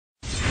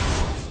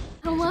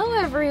Hello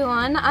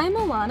everyone, I'm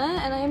Alana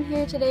and I am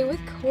here today with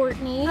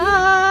Courtney.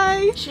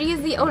 Hi! She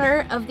is the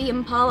owner of the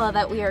Impala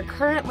that we are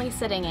currently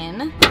sitting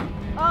in.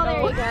 Oh,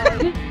 there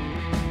you go.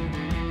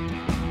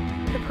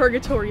 The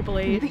purgatory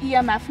blade, the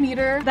EMF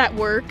meter that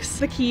works,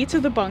 the key to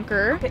the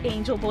bunker, the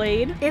angel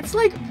blade. It's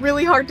like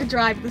really hard to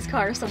drive this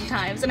car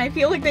sometimes, and I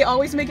feel like they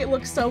always make it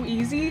look so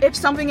easy. If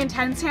something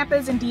intense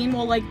happens and Dean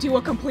will like do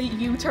a complete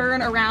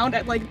U-turn around,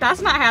 like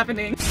that's not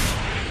happening.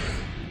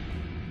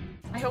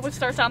 I hope it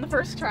starts on the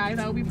first try.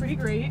 That would be pretty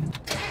great.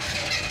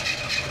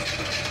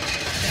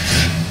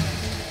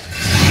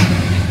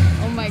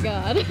 Oh my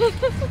god. And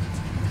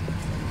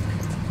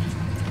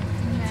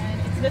then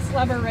it's this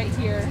lever right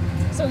here.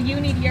 So you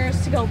need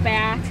yours to go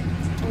back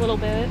a little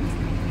bit.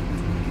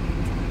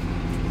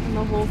 And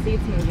the whole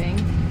seat's moving.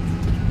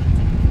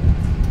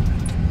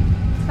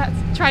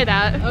 Try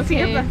that. Okay, see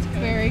if that's good.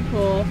 Very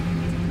cool.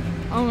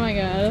 Oh my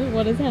god,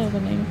 what is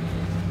happening?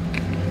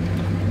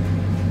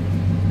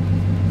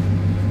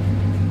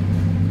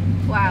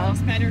 Wow.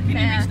 That's better. Can you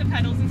reach the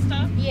pedals and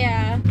stuff?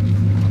 Yeah.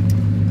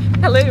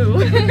 Hello.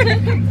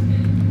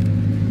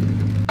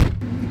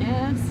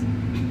 Yes.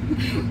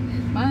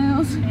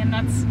 Miles. And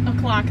that's a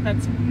clock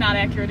that's not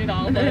accurate at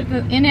all. But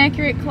The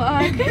inaccurate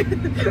clock.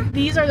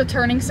 these are the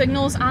turning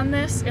signals on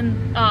this,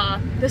 and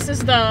this is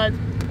the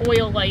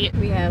oil light.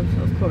 We have,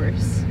 of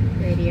course,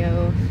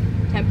 radio,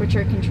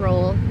 temperature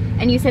control,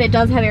 and you said it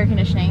does have air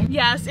conditioning.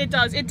 Yes, it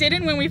does. It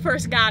didn't when we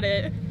first got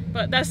it,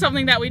 but that's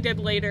something that we did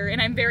later,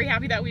 and I'm very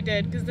happy that we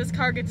did because this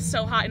car gets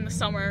so hot in the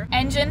summer.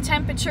 Engine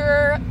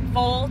temperature,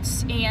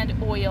 volts, and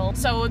oil.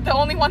 So the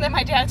only one that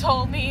my dad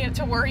told me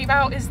to worry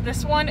about is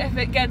this one. If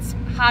it gets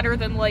hotter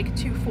than like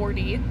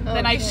 240,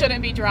 then I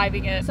shouldn't be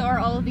driving it. So are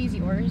all of these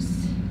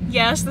yours?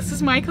 Yes, this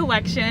is my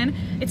collection.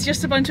 It's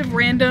just a bunch of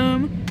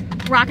random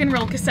rock and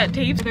roll cassette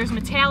tapes. There's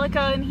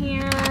Metallica in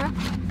here,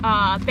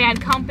 Bad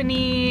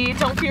Company,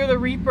 Don't Fear the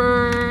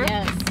Reaper.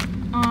 Yes.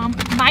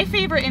 My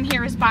favorite in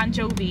here is Bon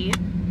Jovi.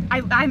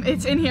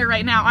 It's in here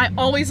right now. I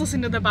always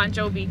listen to the Bon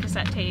Jovi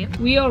cassette tape.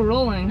 We are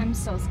rolling. I'm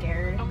so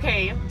scared.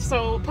 Okay,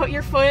 so put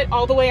your foot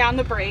all the way on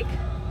the brake.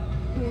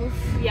 Oof.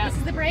 Yeah. This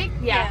is the brake?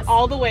 Yeah, Yes.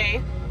 all the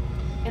way.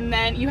 And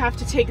then you have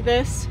to take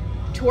this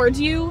towards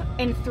you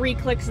and 3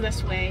 clicks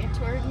this way.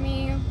 Toward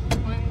me.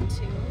 1,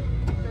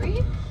 2,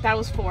 3. That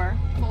was 4.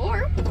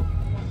 4?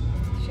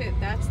 Shit,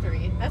 that's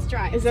 3. That's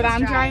drive. Is it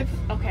on drive?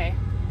 Okay.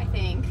 I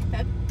think.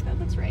 That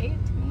looks right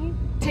to me.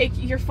 Take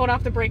your foot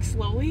off the brake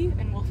slowly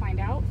and we'll find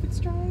out if it's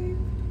drive.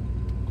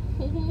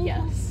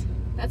 Yes.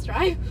 That's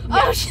drive?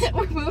 Yes. Oh shit,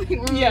 we're moving.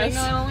 We're moving. Yes.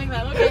 No, I don't like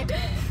that.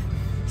 Okay.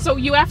 So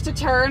you have to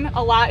turn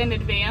a lot in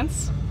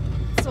advance.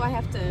 So I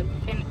have to...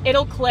 And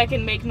it'll click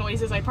and make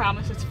noises, I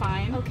promise it's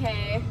fine.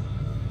 Okay.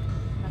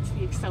 That's the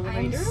I'm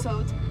accelerator.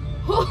 so...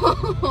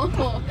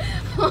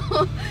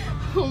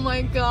 Oh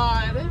my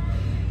god.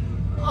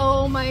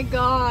 Oh my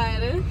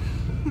god.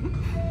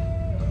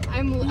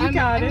 I'm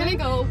gonna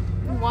go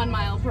 1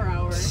 mile per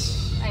hour.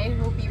 I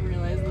hope you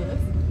realize this.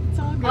 It's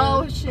all good.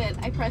 Oh shit,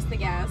 I pressed the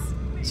gas.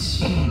 Is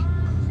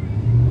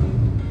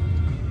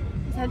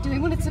that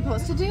doing what it's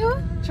supposed to do?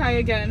 Try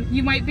again.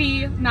 You might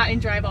be not in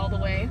drive all the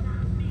way.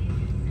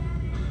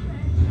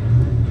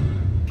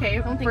 Okay,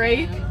 I don't think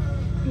brake. I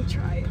am. You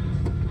try it.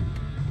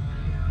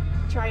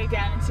 Try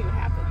again and see what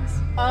happens.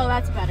 Oh,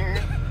 that's better.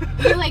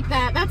 You like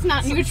that. That's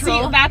not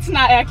neutral. See, that's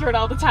not accurate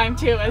all the time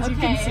too, as you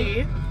can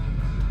Okay. see.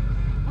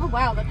 Oh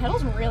wow, the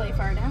pedal's really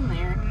far down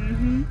there.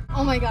 Mm-hmm.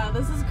 Oh my god,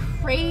 this is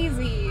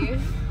crazy.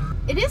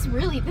 This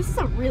is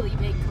a really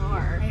big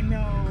car. I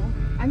know.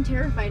 I'm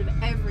terrified of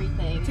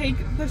everything. Take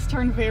this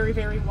turn very,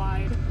 very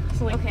wide.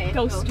 So like, Okay,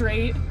 go go.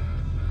 straight.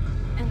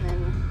 And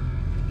then,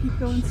 Keep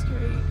going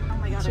straight. oh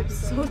my god, Should I'm be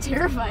so good.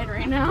 terrified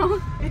right now.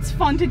 It's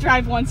fun to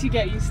drive once you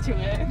get used to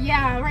it.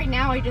 Yeah, right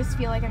now I just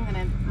feel like I'm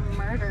gonna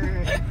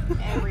murder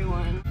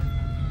everyone.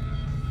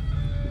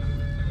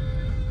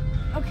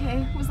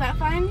 Okay, was that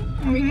fine?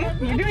 Are we good?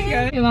 You're doing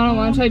good. Ilana,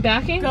 want to try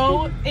backing?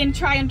 Go and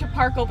try and to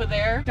park over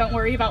there. Don't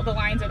worry about the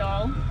lines at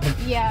all.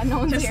 Yeah, no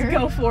one's Just here.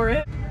 go for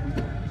it.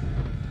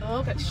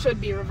 Oh, That should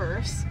be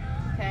reverse.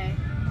 okay.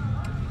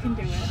 You can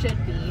do it.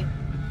 Should be.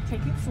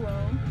 Take it slow.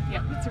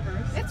 Yep, it's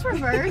reverse. It's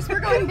reverse. We're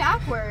going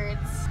backwards.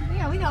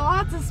 Yeah, we got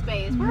lots of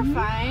space. We're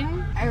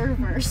fine. I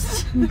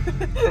reversed.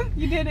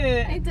 You did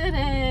it. I did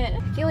it.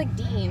 I feel like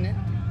Dean.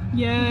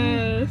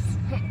 Yes.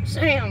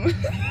 Sam.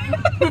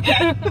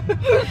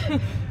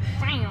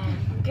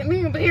 Sam, get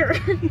me a beer.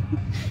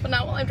 But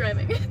not while I'm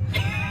driving.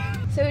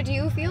 So do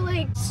you feel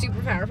like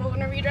super powerful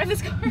whenever you drive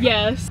this car?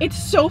 Yes.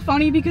 It's so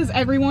funny because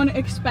everyone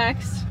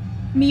expects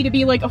me to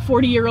be like a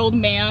 40-year-old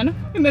man,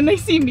 and then they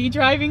see me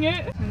driving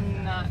it.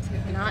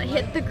 Not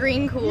hit the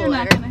green cooler. You're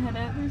not gonna hit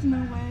it. There's no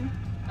way.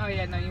 Oh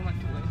yeah, no, you went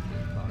too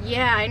late.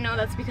 Yeah, I know,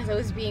 that's because I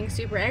was being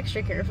super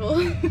extra careful.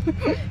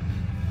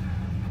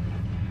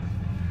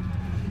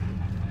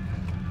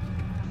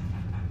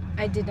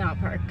 I did not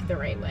park the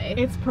right way.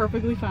 It's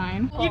perfectly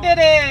fine. Oh. You did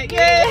it!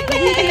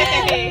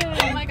 Yay!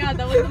 Oh my god,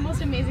 that was the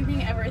most amazing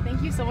thing ever.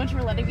 Thank you so much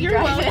for letting me You're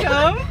drive it.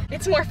 welcome.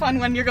 It's more fun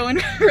when you're going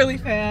really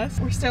fast.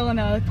 We're still in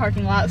a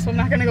parking lot, so I'm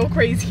not gonna go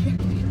crazy.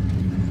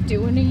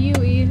 Doing a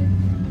Yui. Oh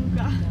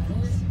god.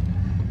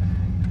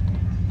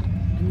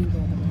 And then go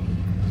to the right.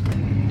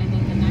 And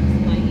then the next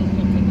light,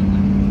 you'll take a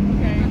left.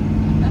 Okay.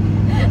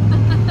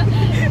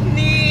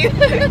 Knee.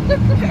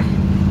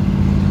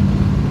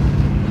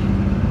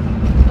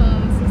 Oh,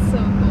 this is so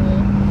cool.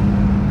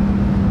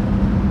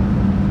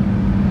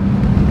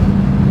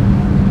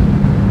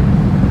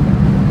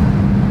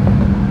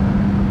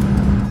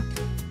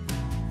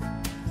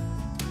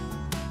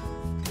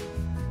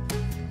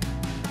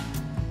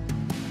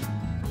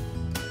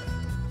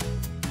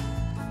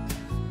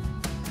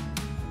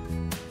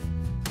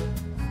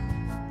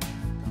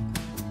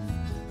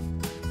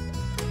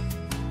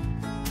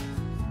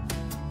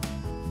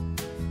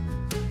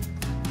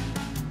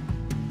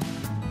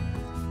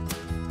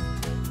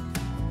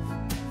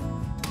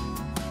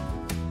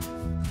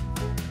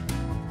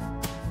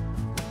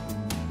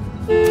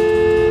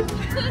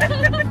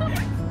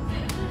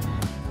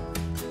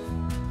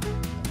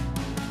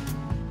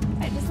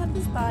 I just had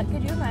this thought.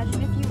 Could you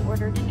imagine if you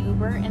ordered an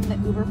Uber and the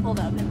Uber pulled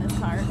up in this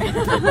car?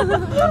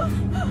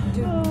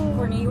 Dude,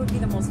 Courtney would be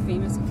the most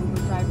famous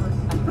Uber driver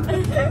ever.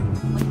 Like that.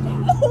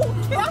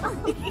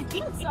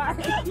 Oh,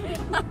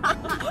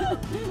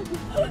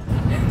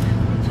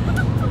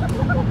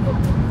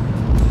 sorry.